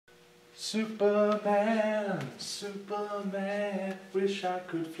Superman, Superman, wish I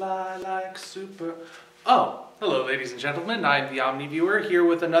could fly like super... Oh, hello ladies and gentlemen, I'm the Omni Viewer here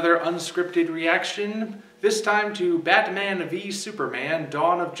with another unscripted reaction, this time to Batman v Superman,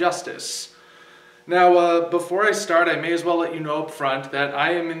 Dawn of Justice. Now, before I start, I may as well let you know up front that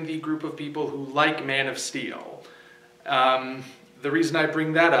I am in the group of people who like Man of Steel. The reason I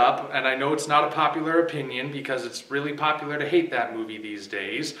bring that up, and I know it's not a popular opinion because it's really popular to hate that movie these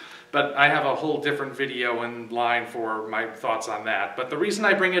days, but I have a whole different video in line for my thoughts on that. But the reason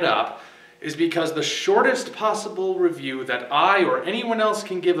I bring it up is because the shortest possible review that I or anyone else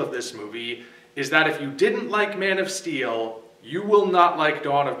can give of this movie is that if you didn't like Man of Steel, you will not like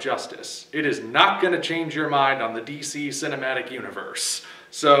Dawn of Justice. It is not going to change your mind on the DC cinematic universe.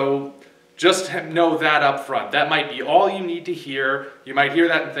 So just know that up front. That might be all you need to hear. You might hear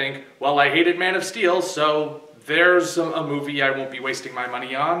that and think, well, I hated Man of Steel, so there's a movie I won't be wasting my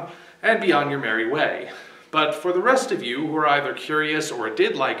money on, and be on your merry way. But for the rest of you who are either curious or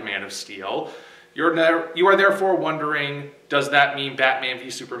did like Man of Steel, you are therefore wondering, does that mean Batman v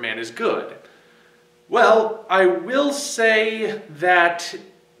Superman is good? Well, I will say that,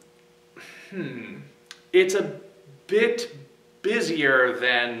 it's a bit busier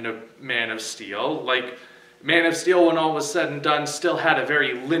than Man of Steel. Like, Man of Steel, when all was said and done, still had a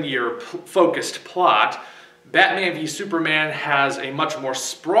very linear, focused plot. Batman v Superman has a much more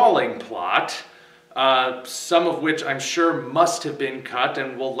sprawling plot, some of which I'm sure must have been cut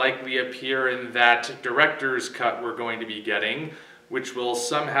and will likely appear in that director's cut we're going to be getting, which will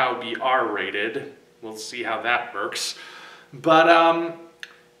somehow be R-rated. We'll see how that works. But,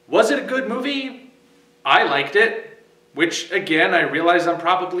 was it a good movie? I liked it. Which, again, I realize I'm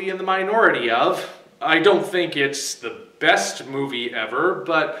probably in the minority of. I don't think it's the best movie ever,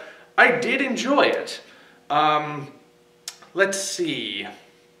 but I did enjoy it. Let's see.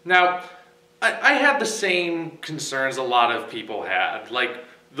 Now, I had the same concerns a lot of people had. Like,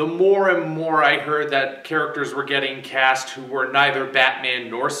 the more and more I heard that characters were getting cast who were neither Batman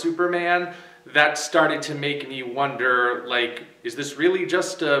nor Superman, that started to make me wonder, like, is this really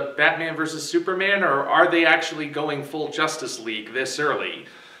just a Batman versus Superman, or are they actually going full Justice League this early?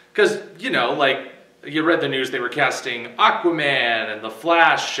 Because, you know, like, you read the news, they were casting Aquaman and The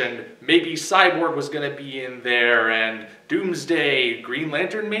Flash, and maybe Cyborg was going to be in there, and Doomsday, Green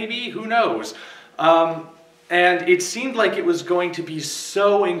Lantern maybe? Who knows? And it seemed like it was going to be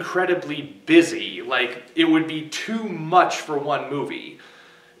so incredibly busy, like it would be too much for one movie.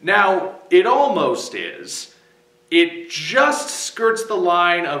 Now, it almost is. It just skirts the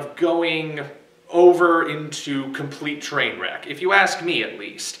line of going over into complete train wreck, if you ask me at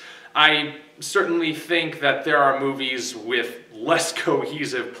least. I certainly think that there are movies with less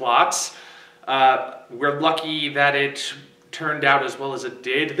cohesive plots. We're lucky that it turned out as well as it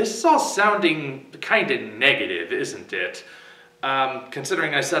did. This is all sounding kind of negative, isn't it?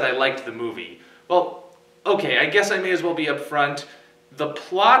 Considering I said I liked the movie. Well, okay, I guess I may as well be upfront. The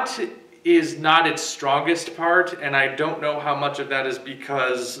plot is not its strongest part, and I don't know how much of that is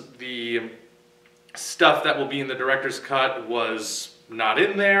because the stuff that will be in the director's cut was not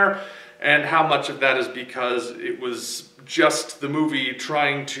in there, and how much of that is because it was just the movie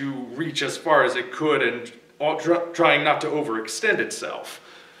trying to reach as far as it could and trying not to overextend itself.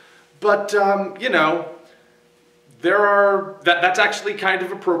 But, you know, that's actually kind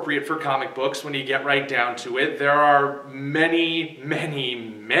of appropriate for comic books when you get right down to it. There are many, many,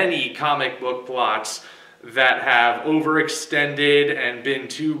 many comic book plots that have overextended and been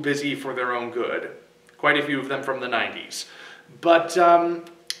too busy for their own good. Quite a few of them from the 90s. But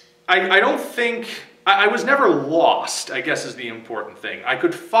I don't think... I was never lost, I guess is the important thing. I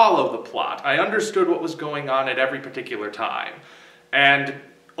could follow the plot. I understood what was going on at every particular time. And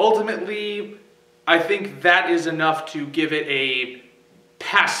ultimately, I think that is enough to give it a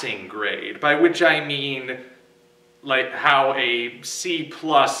passing grade, by which I mean like how a C+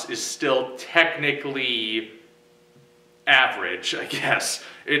 is still technically average, I guess.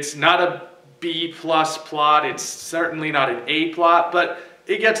 It's not a B+ plot, it's certainly not an A plot, but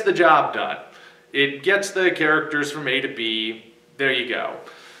it gets the job done. It gets the characters from A to B, there you go.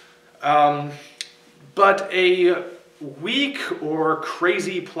 But a weak or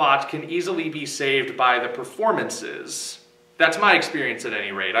crazy plot can easily be saved by the performances. That's my experience at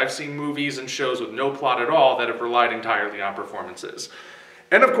any rate. I've seen movies and shows with no plot at all that have relied entirely on performances.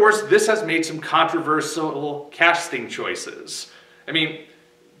 And of course, this has made some controversial casting choices. I mean,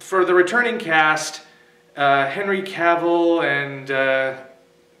 for the returning cast, Henry Cavill and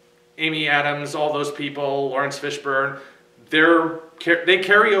Amy Adams, all those people, Lawrence Fishburne, they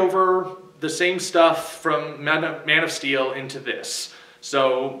carry over the same stuff from Man of Steel into this.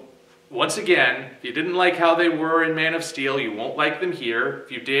 So once again, if you didn't like how they were in Man of Steel, you won't like them here.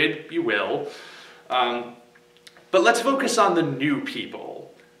 If you did, you will. But let's focus on the new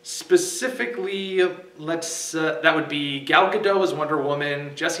people. Specifically, that would be Gal Gadot as Wonder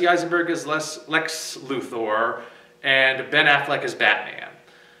Woman, Jesse Eisenberg as Lex Luthor, and Ben Affleck as Batman.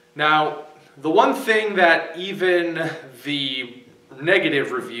 Now, the one thing that even the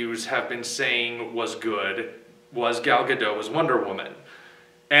negative reviews have been saying was good was Gal Gadot as Wonder Woman.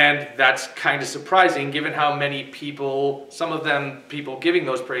 And that's kind of surprising given how many people, some of them people giving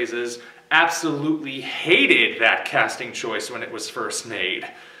those praises, absolutely hated that casting choice when it was first made.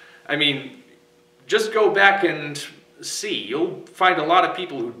 I mean, just go back and see. You'll find a lot of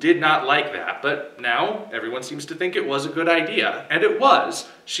people who did not like that, but now everyone seems to think it was a good idea. And it was.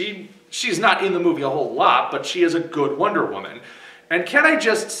 She's not in the movie a whole lot, but she is a good Wonder Woman. And can I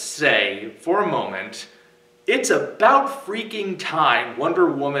just say, for a moment, it's about freaking time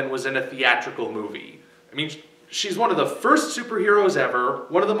Wonder Woman was in a theatrical movie. I mean, she's one of the first superheroes ever,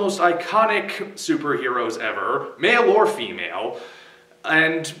 one of the most iconic superheroes ever, male or female.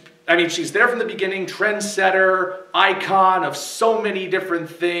 And, I mean, she's there from the beginning, trendsetter, icon of so many different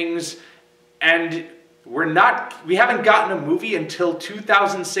things. And we haven't gotten a movie until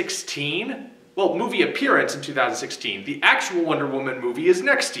 2016. Well, movie appearance in 2016. The actual Wonder Woman movie is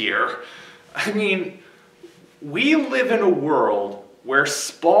next year. I mean, we live in a world where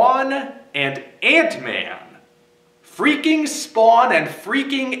Spawn and Ant-Man, freaking Spawn and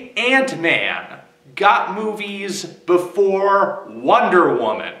freaking Ant-Man, got movies before Wonder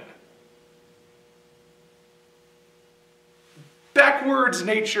Woman. Backwards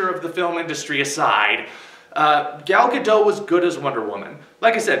nature of the film industry aside, Gal Gadot was good as Wonder Woman.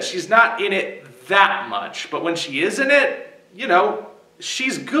 Like I said, she's not in it that much, but when she is in it, you know,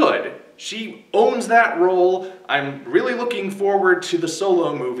 she's good. She owns that role. I'm really looking forward to the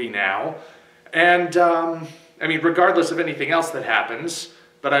Solo movie now. And, I mean, regardless of anything else that happens,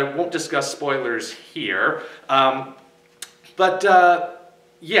 but I won't discuss spoilers here.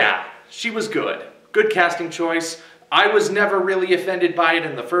 Yeah, she was good. Good casting choice. I was never really offended by it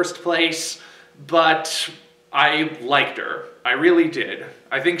in the first place, but I liked her. I really did.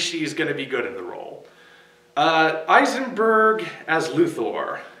 I think she's going to be good in the role. Eisenberg as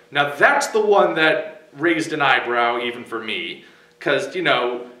Luthor. Now that's the one that raised an eyebrow even for me, because, you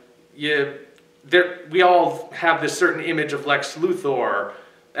know, we all have this certain image of Lex Luthor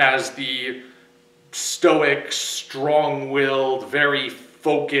as the stoic, strong-willed, very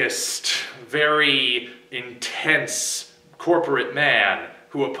focused, very intense corporate man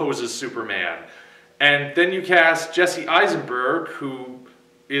who opposes Superman. And then you cast Jesse Eisenberg, who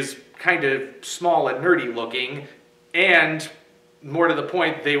is kind of small and nerdy looking, and more to the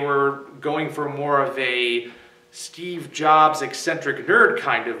point, they were going for more of a Steve Jobs eccentric nerd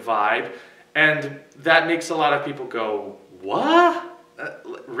kind of vibe, and that makes a lot of people go, what?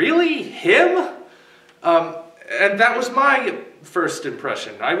 Really? Him? And that was my first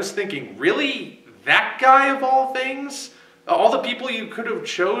impression. I was thinking, really? That guy of all things? All the people you could have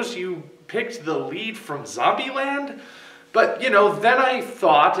chose, you picked the lead from Zombieland? But, you know, then I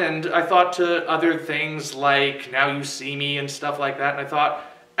thought to other things like Now You See Me and stuff like that, and I thought,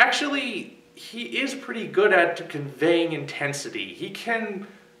 actually, he is pretty good at conveying intensity. He can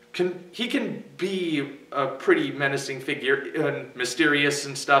be a pretty menacing figure and mysterious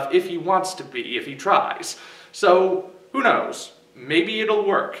and stuff if he wants to be, if he tries. So, who knows? Maybe it'll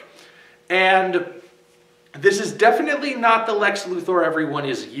work. And this is definitely not the Lex Luthor everyone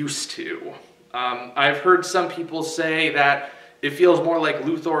is used to. I've heard some people say that it feels more like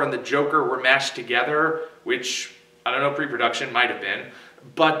Luthor and the Joker were mashed together, which, I don't know, pre-production might have been.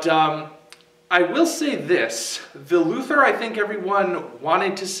 But I will say this, the Luthor I think everyone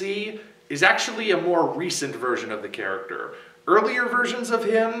wanted to see is actually a more recent version of the character. Earlier versions of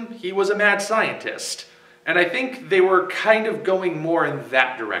him, he was a mad scientist. And I think they were kind of going more in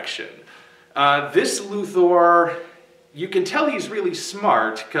that direction. This Luthor, you can tell he's really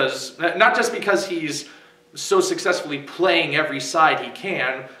smart, because not just because he's so successfully playing every side he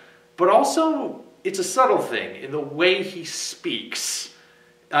can, but also it's a subtle thing in the way he speaks.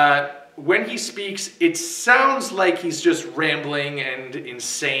 When he speaks, it sounds like he's just rambling and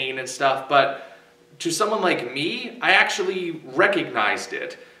insane and stuff, but to someone like me, I actually recognized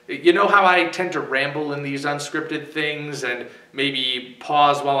it. You know how I tend to ramble in these unscripted things and maybe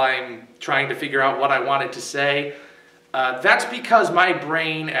pause while I'm trying to figure out what I wanted to say? That's because my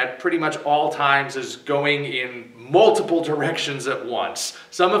brain at pretty much all times is going in multiple directions at once.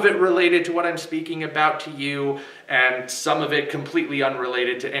 Some of it related to what I'm speaking about to you, and some of it completely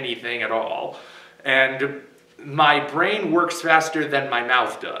unrelated to anything at all. And my brain works faster than my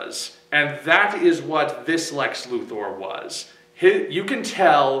mouth does. And that is what this Lex Luthor was. You can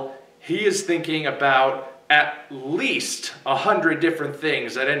tell he is thinking about at least 100 different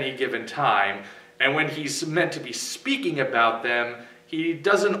things at any given time. And when he's meant to be speaking about them, he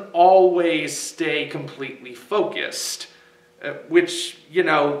doesn't always stay completely focused. Which, you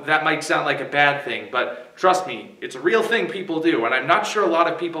know, that might sound like a bad thing, but trust me, it's a real thing people do, and I'm not sure a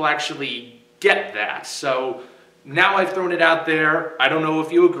lot of people actually get that. So now I've thrown it out there. I don't know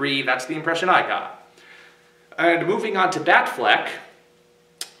if you agree. That's the impression I got. And moving on to Batfleck,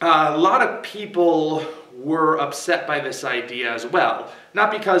 a lot of people were upset by this idea as well.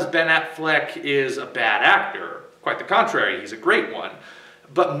 Not because Ben Affleck is a bad actor. Quite the contrary, he's a great one.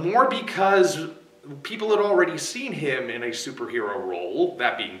 But more because people had already seen him in a superhero role,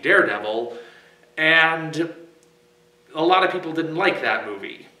 that being Daredevil, and a lot of people didn't like that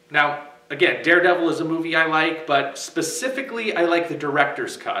movie. Now, again, Daredevil is a movie I like, but specifically I like the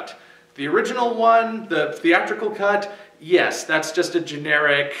director's cut. The original one, the theatrical cut, yes, that's just a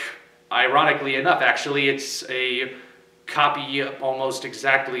generic, ironically enough, actually, it's a copy almost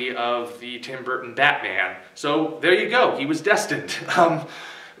exactly of the Tim Burton Batman. So there you go, he was destined.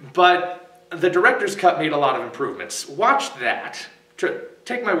 But the director's cut made a lot of improvements. Watch that.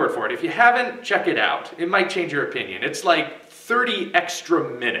 Take my word for it. If you haven't, check it out. It might change your opinion. It's like 30 extra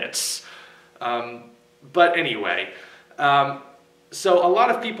minutes. But anyway, so a lot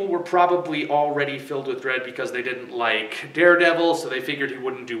of people were probably already filled with dread because they didn't like Daredevil, so they figured he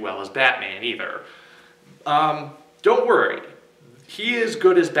wouldn't do well as Batman either. Don't worry. He is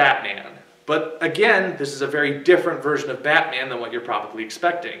good as Batman. But again, this is a very different version of Batman than what you're probably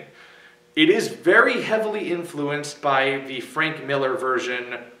expecting. It is very heavily influenced by the Frank Miller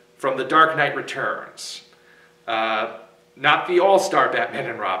version from The Dark Knight Returns. Not the all-star Batman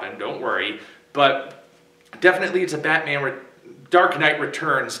and Robin, don't worry, but definitely it's a Dark Knight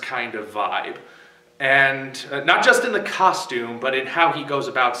Returns kind of vibe. And not just in the costume, but in how he goes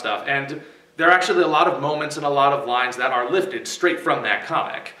about stuff. And there are actually a lot of moments and a lot of lines that are lifted straight from that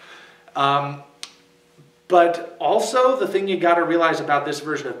comic. But also, the thing you gotta realize about this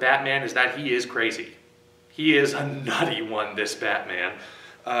version of Batman is that he is crazy. He is a nutty one, this Batman.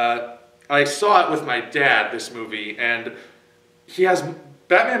 I saw it with my dad, this movie, and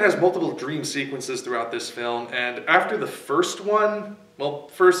Batman has multiple dream sequences throughout this film, and after the first one, well,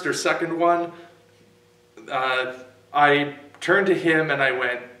 first or second one, I turned to him and I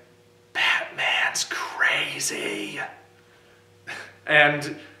went, "Batman's crazy."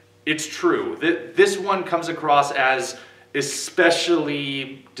 And it's true. This one comes across as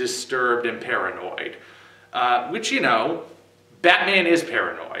especially disturbed and paranoid. Which, you know, Batman is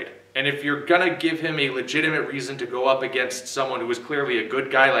paranoid. And if you're gonna give him a legitimate reason to go up against someone who is clearly a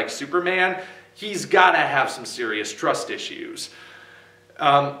good guy like Superman, he's gotta have some serious trust issues.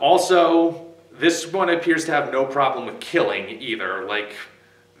 Also, this one appears to have no problem with killing either. Like,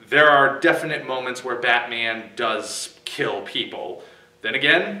 there are definite moments where Batman does kill people. Then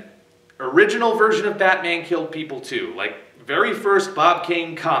again, original version of Batman killed people too. Like, very first Bob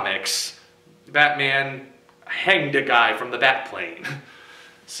Kane comics, Batman hanged a guy from the Batplane.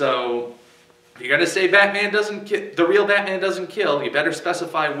 So, if you're gonna say the real Batman doesn't kill, you better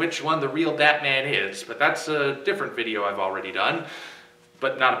specify which one the real Batman is. But that's a different video I've already done,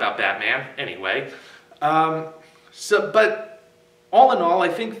 but not about Batman, anyway. But all in all, I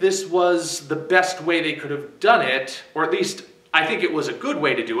think this was the best way they could have done it, or at least I think it was a good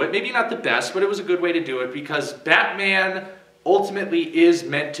way to do it. Maybe not the best, but it was a good way to do it because Batman ultimately is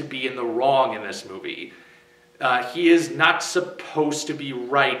meant to be in the wrong in this movie. He is not supposed to be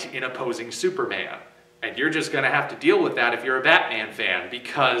right in opposing Superman. And you're just going to have to deal with that if you're a Batman fan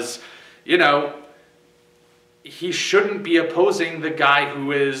because, you know, he shouldn't be opposing the guy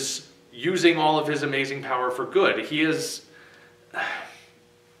who is using all of his amazing power for good. He is...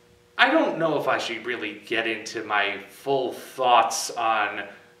 I don't know if I should really get into my full thoughts on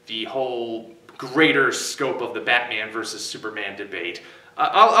the whole greater scope of the Batman versus Superman debate.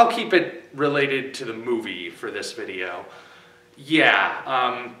 I'll keep it related to the movie for this video.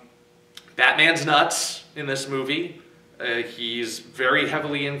 Yeah, Batman's nuts in this movie. He's very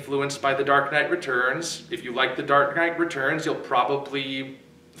heavily influenced by The Dark Knight Returns. If you like The Dark Knight Returns, you'll probably...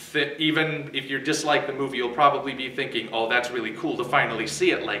 even if you dislike the movie, you'll probably be thinking, oh, that's really cool to finally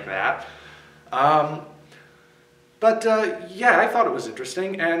see it like that. Yeah, I thought it was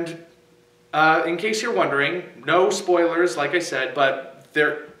interesting, and in case you're wondering, no spoilers, like I said, but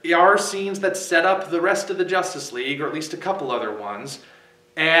there are scenes that set up the rest of the Justice League, or at least a couple other ones,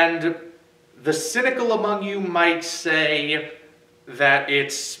 and the cynical among you might say that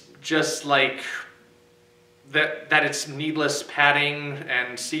it's just like that it's needless padding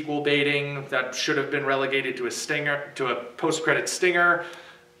and sequel baiting that should have been relegated to a post-credit stinger.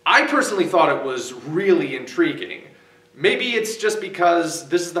 I personally thought it was really intriguing. Maybe it's just because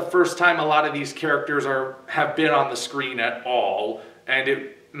this is the first time a lot of these characters have been on the screen at all, and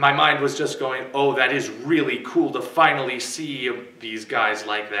my mind was just going, oh, that is really cool to finally see these guys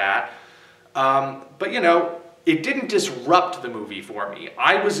like that. But you know, it didn't disrupt the movie for me.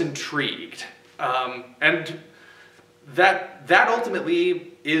 I was intrigued. And that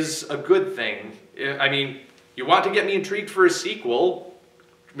ultimately is a good thing. I mean, you want to get me intrigued for a sequel,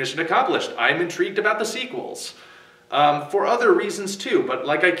 mission accomplished. I'm intrigued about the sequels. For other reasons too, but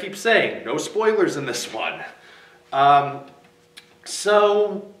like I keep saying, no spoilers in this one.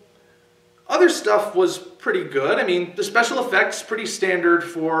 So, other stuff was pretty good. I mean, the special effects pretty standard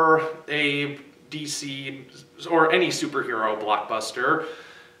for a DC or any superhero blockbuster.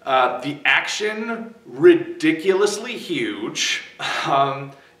 The action, ridiculously huge,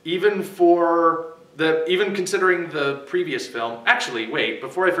 even considering the previous film. Actually, wait,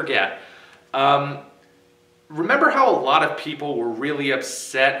 before I forget, remember how a lot of people were really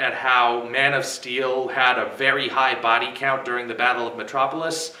upset at how Man of Steel had a very high body count during the Battle of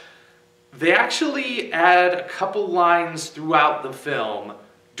Metropolis? They actually add a couple lines throughout the film,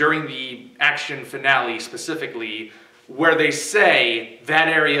 during the action finale specifically, where they say that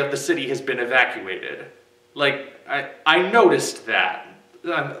area of the city has been evacuated. Like, I noticed that.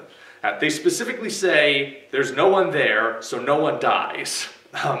 They specifically say there's no one there, so no one dies.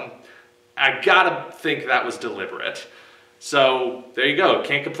 I gotta think that was deliberate. So, there you go.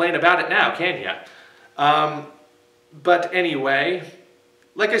 Can't complain about it now, can ya? But anyway,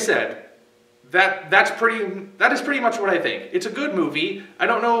 like I said, that is pretty much what I think. It's a good movie. I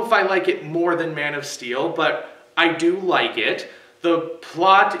don't know if I like it more than Man of Steel, but I do like it. The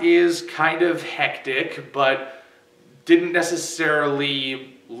plot is kind of hectic, but didn't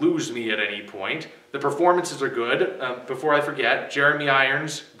necessarily lose me at any point. The performances are good. Before I forget, Jeremy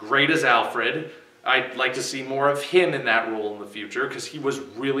Irons, great as Alfred. I'd like to see more of him in that role in the future because he was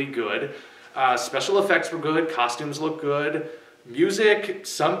really good. Special effects were good. Costumes look good. Music,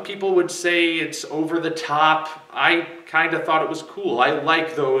 some people would say it's over the top. I kind of thought it was cool. I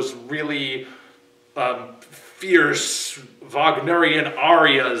like those really fierce Wagnerian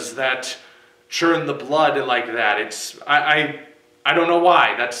arias that churn the blood like that. I don't know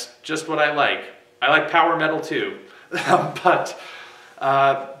why. That's just what I like. I like power metal too. But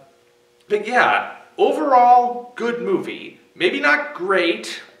yeah, overall, good movie. Maybe not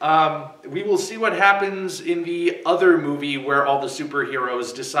great. We will see what happens in the other movie where all the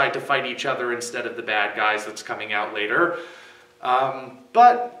superheroes decide to fight each other instead of the bad guys that's coming out later.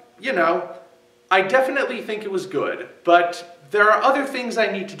 But, you know, I definitely think it was good. But there are other things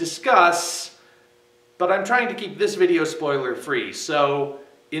I need to discuss, but I'm trying to keep this video spoiler-free. So,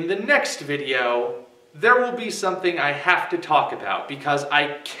 in the next video, there will be something I have to talk about because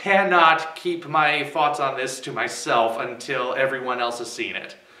I cannot keep my thoughts on this to myself until everyone else has seen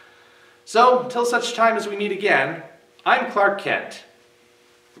it. So, until such time as we meet again, I'm Clark Kent.